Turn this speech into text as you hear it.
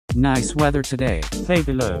Nice weather today. Hey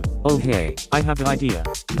below. Oh hey, I have an idea.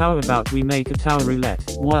 How about we make a tower roulette?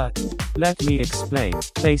 what? Let me explain.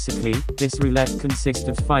 Basically, this roulette consists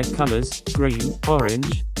of 5 colors: green,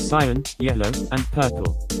 orange, cyan, yellow, and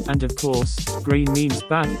purple. And of course, green means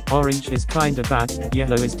bad, orange is kinda bad,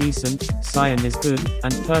 yellow is decent, cyan is good,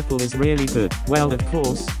 and purple is really good. Well, of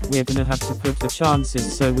course, we're gonna have to put the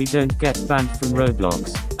chances so we don't get banned from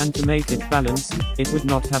Roblox. And to make it balanced, it would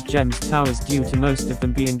not have gems towers due to most of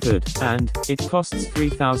them being good. And it costs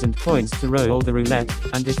 3,000 coins to roll the roulette,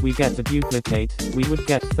 and if we get a duplicate, we would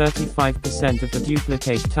get 35% of the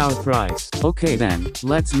duplicate tower price. Okay then,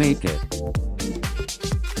 let's make it.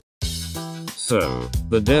 So,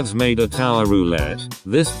 the devs made a tower roulette.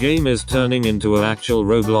 This game is turning into an actual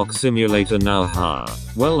Roblox simulator now, huh?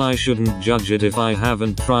 Well, I shouldn't judge it if I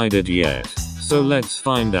haven't tried it yet. So let's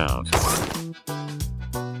find out.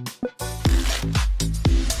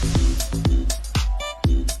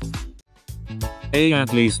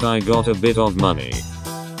 At least I got a bit of money.